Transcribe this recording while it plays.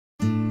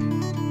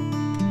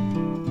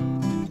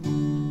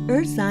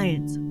Earth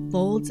Science,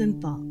 Folds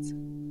and Faults.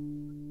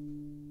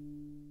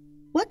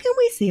 What can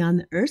we see on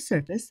the Earth's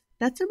surface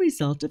that's a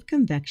result of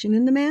convection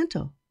in the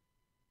mantle?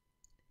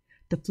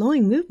 The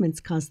flowing movements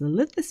cause the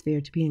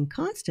lithosphere to be in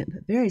constant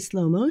but very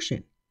slow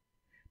motion.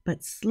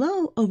 But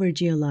slow over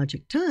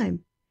geologic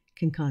time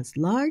can cause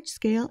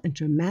large-scale and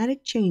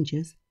dramatic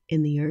changes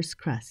in the Earth's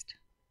crust.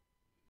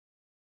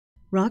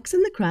 Rocks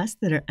in the crust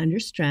that are under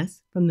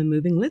stress from the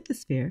moving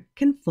lithosphere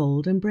can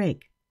fold and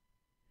break.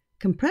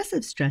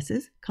 Compressive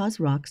stresses cause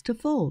rocks to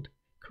fold,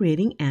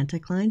 creating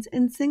anticlines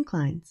and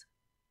synclines.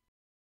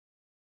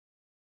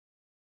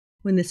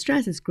 When the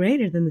stress is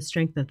greater than the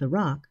strength of the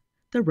rock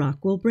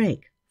will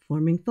break,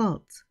 forming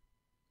faults.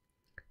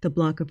 The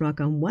block of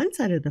rock on one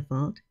side of the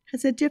fault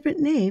has a different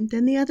name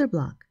than the other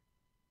block.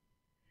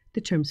 The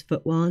terms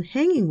footwall and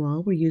hanging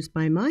wall were used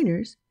by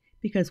miners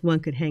because one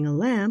could hang a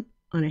lamp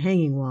on a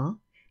hanging wall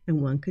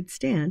and one could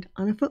stand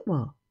on a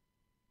footwall.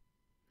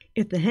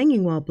 If the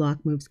hanging wall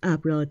block moves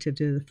up relative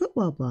to the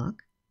footwall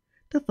block,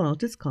 the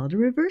fault is called a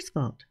reverse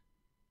fault.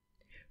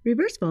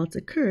 Reverse faults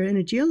occur in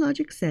a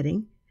geologic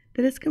setting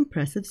that is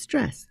compressive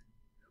stress,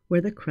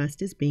 where the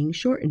crust is being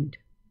shortened.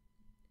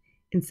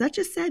 In such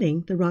a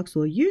setting, the rocks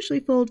will usually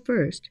fold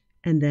first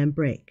and then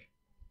break.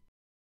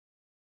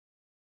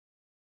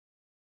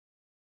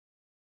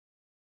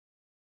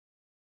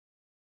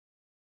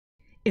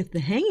 If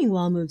the hanging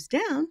wall moves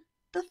down,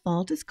 the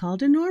fault is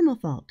called a normal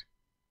fault.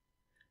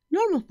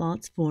 Normal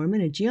faults form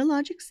in a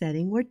geologic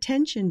setting where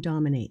tension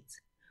dominates,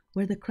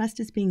 where the crust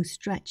is being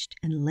stretched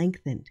and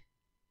lengthened.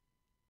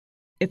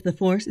 If the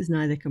force is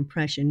neither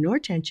compression nor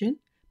tension,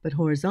 but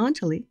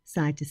horizontally,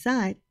 side to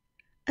side,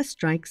 a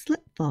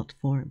strike-slip fault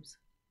forms.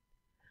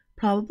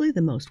 Probably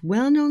the most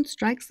well-known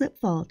strike-slip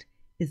fault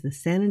is the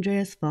San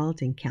Andreas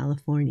Fault in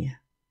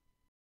California.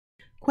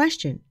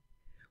 Question: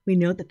 we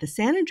know that the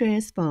San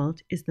Andreas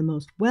Fault is the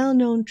most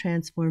well-known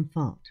transform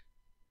fault.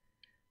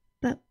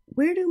 But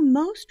where do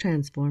most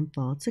transform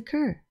faults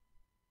occur?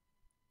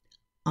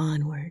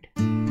 Onward.